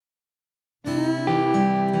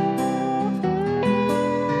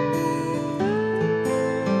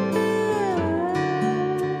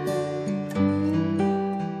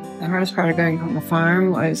hardest part of going on the farm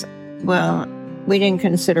was, well, we didn't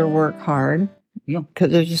consider work hard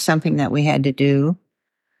because it was just something that we had to do.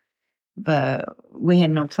 But we had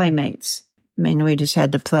no playmates. I mean, we just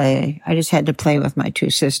had to play. I just had to play with my two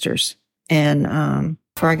sisters. And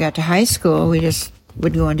before I got to high school, we just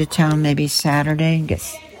would go into town maybe Saturday and get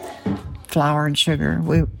flour and sugar.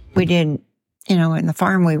 We didn't, in the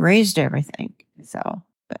farm we raised everything. So,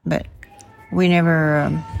 but we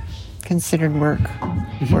never considered work.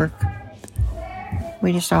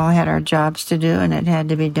 We just all had our jobs to do, and it had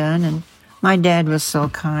to be done. And my dad was so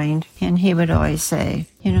kind, and he would always say,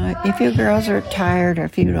 if you girls are tired or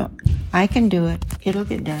if you don't, I can do it. It'll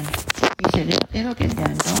get done. He said, it'll get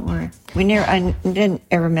done. Don't worry. I didn't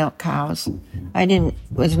ever milk cows.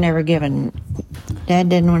 Was never given. Dad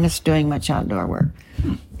didn't want us doing much outdoor work.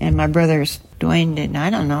 And my brothers, Dwayne didn't. I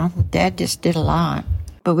don't know. Dad just did a lot.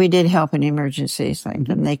 But we did help in emergencies. Like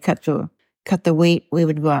when they cut the wheat, we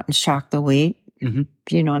would go out and shock the wheat. Mm-hmm.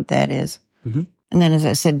 If you know what that is. Mm-hmm. And then, as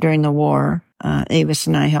I said, during the war, Avis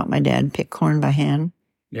and I helped my dad pick corn by hand,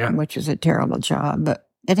 which was a terrible job, but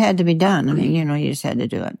it had to be done. I mean, you just had to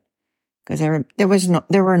do it because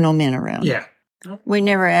there were no men around. Yeah, we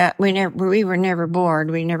were never bored.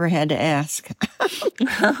 We never had to ask.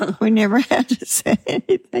 We never had to say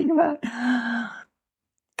anything about it.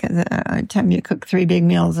 Because by the time you cook 3 big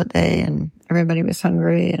meals a day, and everybody was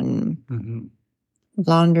hungry, and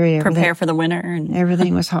laundry, prepare for the winter, and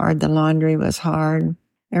everything was hard. The laundry was hard.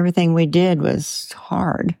 Everything we did was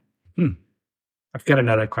hard. I've got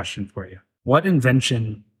another question for you. What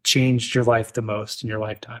invention changed your life the most in your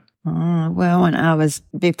lifetime? Well, when I was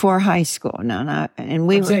before high school, saying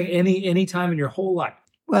any time in your whole life.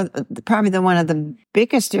 Well, probably one of the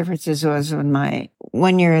biggest differences was when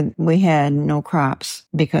 1 year we had no crops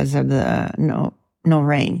because of the no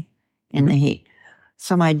rain in the heat.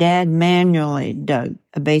 So my dad manually dug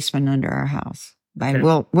a basement under our house by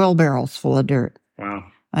wheelbarrows full of dirt. Wow.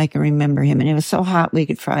 I can remember him. And it was so hot we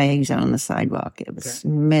could fry eggs on the sidewalk. It was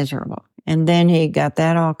miserable. And then he got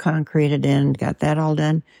that all concreted in, got that all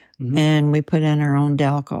done. Mm-hmm. And we put in our own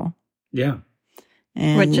Delco. Yeah.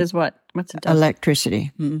 And which is what? What's a Delco?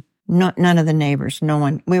 Electricity. Mm-hmm. None of the neighbors, no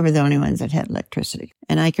one. We were the only ones that had electricity.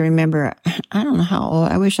 And I can remember, I don't know how old,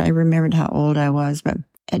 I wish I remembered how old I was, but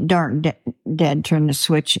at dark, Dad turned the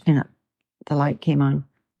switch and the light came on.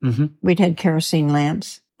 Mm-hmm. We'd had kerosene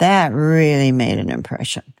lamps. That really made an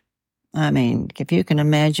impression. I mean, if you can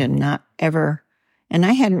imagine not ever, and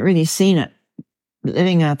I hadn't really seen it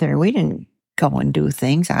living out there. We didn't go and do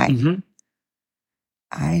things. I didn't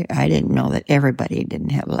know that everybody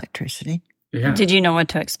didn't have electricity. Yeah. Did you know what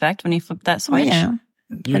to expect when you flipped that switch? Oh, yeah.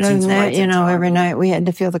 But other than that, every night we had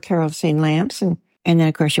to fill the kerosene lamps, and then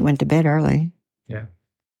of course you went to bed early. Yeah.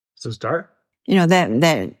 So it's dark?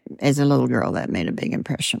 That as a little girl, that made a big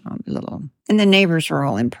impression on me. And the neighbors were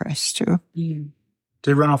all impressed too. Mm.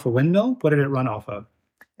 Did it run off a windmill? What did it run off of?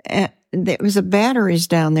 There was a batteries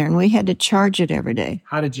down there, and we had to charge it every day.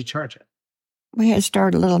 How did you charge it? We had to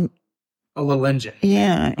start a little engine.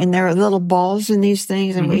 Yeah, and there were little balls in these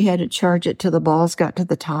things, and we had to charge it till the balls got to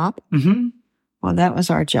the top. Mm-hmm. Well, that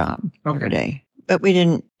was our job every day. But we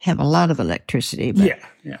didn't have a lot of electricity. But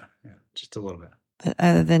Yeah, just a little bit. But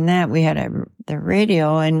other than that, we had the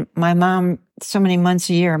radio, and my mom, so many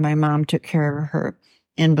months a year, my mom took care of her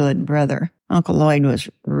invalid brother. Uncle Lloyd was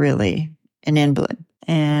really an invalid.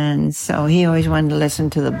 And so he always wanted to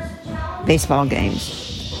listen to the baseball games.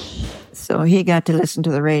 So he got to listen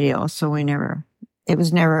to the radio. So we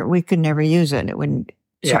could never use it. It wouldn't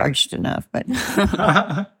charged enough, but,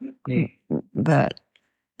 we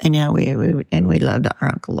loved our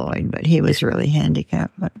Uncle Lloyd, but he was really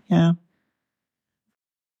handicapped, but yeah.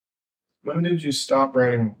 When did you stop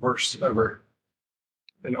riding horse ever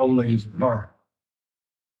and only use a car?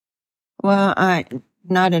 Well,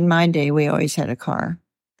 not in my day. We always had a car.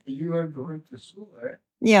 You were going to school, right?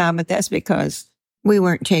 Yeah, but that's because we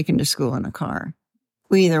weren't taken to school in a car.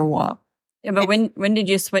 We either walked. Yeah, but when did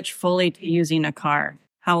you switch fully to using a car?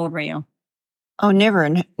 How old were you? Oh, never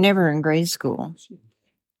in grade school.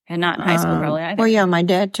 And not in high school, probably either. Well, yeah, my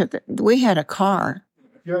dad took it. We had a car.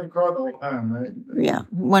 You had a car the whole time, right? Yeah.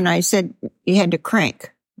 When I said you had to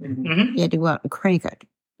crank, you had to go out and crank it.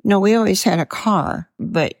 No, we always had a car,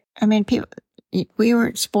 but I mean, we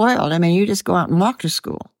weren't spoiled. I mean, you just go out and walk to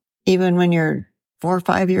school. Even when you're 4 or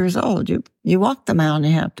 5 years old, you walk the mile and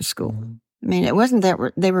a half to school. I mean, it wasn't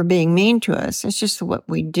that they were being mean to us. It's just what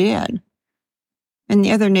we did. And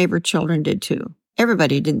the other neighbor children did too.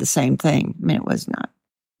 Everybody did the same thing. I mean, it was not.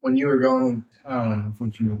 When you were going to town,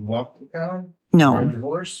 would you walk to town? No. Ride your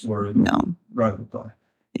horse or no. Ride the car?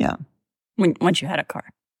 Yeah. Once you had a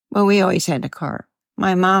car. Well, we always had a car.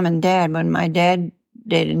 my mom and dad, when my dad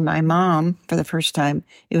dated my mom for the first time,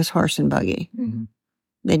 it was horse and buggy. Mhm.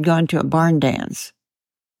 They'd gone to a barn dance.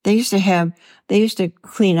 They used to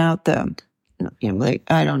clean out the, like,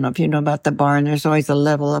 I don't know if you know about the barn. There's always a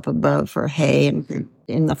level up above for hay and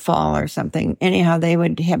in the fall or something. Anyhow, they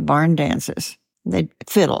would have barn dances. They'd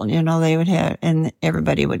fiddle, they would have, and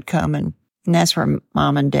everybody would come, and that's where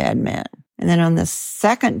mom and dad met. And then on the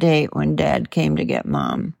second date, when dad came to get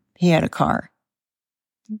mom, he had a car.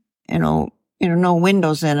 No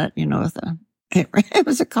windows in it, it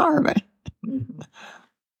was a car, but.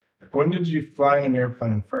 When did you fly an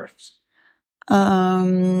airplane first? We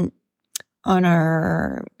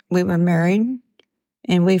were married,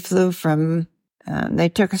 and we flew from, they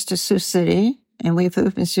took us to Sioux City, and we flew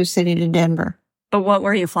from Sioux City to Denver. But what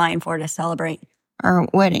were you flying for to celebrate? Our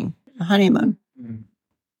wedding, honeymoon. Mhm.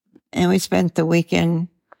 And we spent the weekend.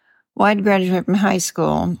 Well, I'd graduated from high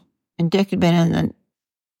school, and Dick had been in the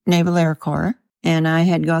Naval Air Corps, and I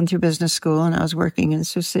had gone through business school, and I was working in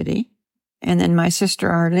Sioux City. And then my sister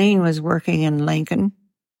Arlene was working in Lincoln.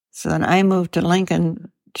 So then I moved to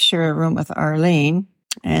Lincoln to share a room with Arlene.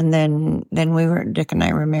 And then Dick and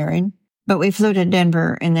I were married. But we flew to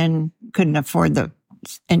Denver and then couldn't afford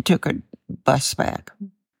and took a bus back.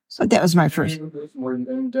 So that was my first. Were you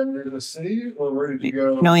in Denver, the city, or where did you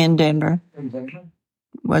go? No, in Denver. In Denver?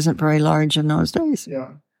 Wasn't very large in those days.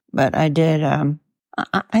 Yeah. But I did,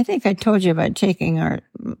 I think I told you about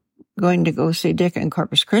going to go see Dick in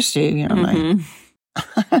Corpus Christi,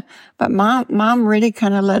 But mom really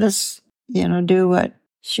kind of let us, do what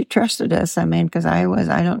she trusted us. I mean, because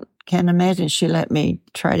can't imagine she let me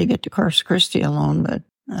try to get to Corpus Christi alone. But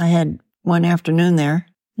I had one afternoon there.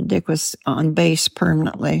 Dick was on base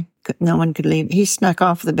permanently. No one could leave. He snuck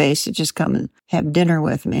off the base to just come and have dinner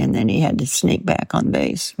with me, and then he had to sneak back on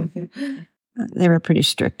base. They were pretty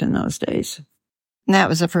strict in those days. And that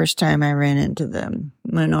was the first time I ran into the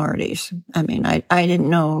minorities. I mean, I didn't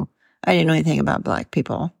know anything about Black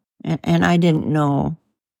people. And I didn't know,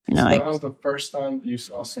 that was the first time you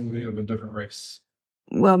saw somebody of a different race.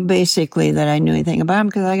 Well, basically that I knew anything about them,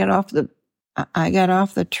 because I got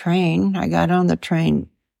off the train. I got on the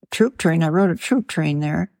troop train. I rode a troop train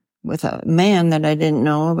there with a man that I didn't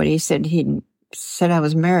know, but he said I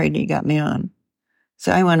was married. He got me on.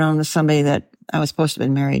 So I went on with somebody that I was supposed to have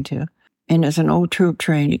been married to. And it's an old troop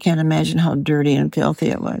train. You can't imagine how dirty and filthy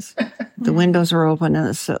it was. The windows were open and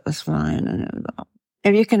the soot was flying. And it was all.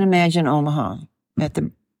 If you can imagine Omaha at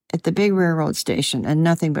the big railroad station and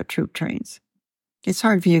nothing but troop trains. It's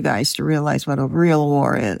hard for you guys to realize what a real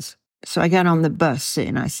war is. So I got on the bus,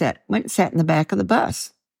 and I went and sat in the back of the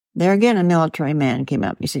bus. There again, a military man came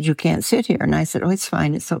up. He said, "You can't sit here." And I said, "Oh, it's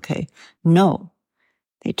fine. It's okay." No.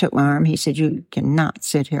 They took my arm. He said, "You cannot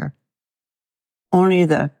sit here. Only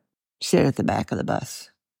sit at the back of the bus."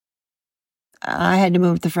 I had to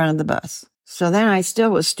move to the front of the bus. So then I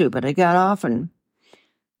still was stupid. I got off, and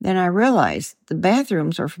then I realized the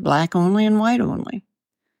bathrooms are for Black only and white only.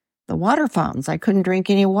 The water fountains, I couldn't drink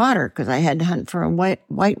any water because I had to hunt for a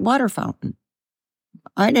white water fountain.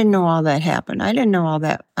 I didn't know all that happened. I didn't know all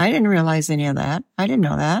that. I didn't realize any of that. I didn't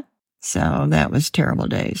know that. So that was terrible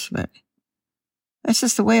days, but that's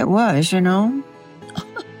just the way it was,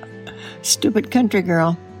 Stupid country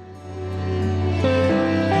girl.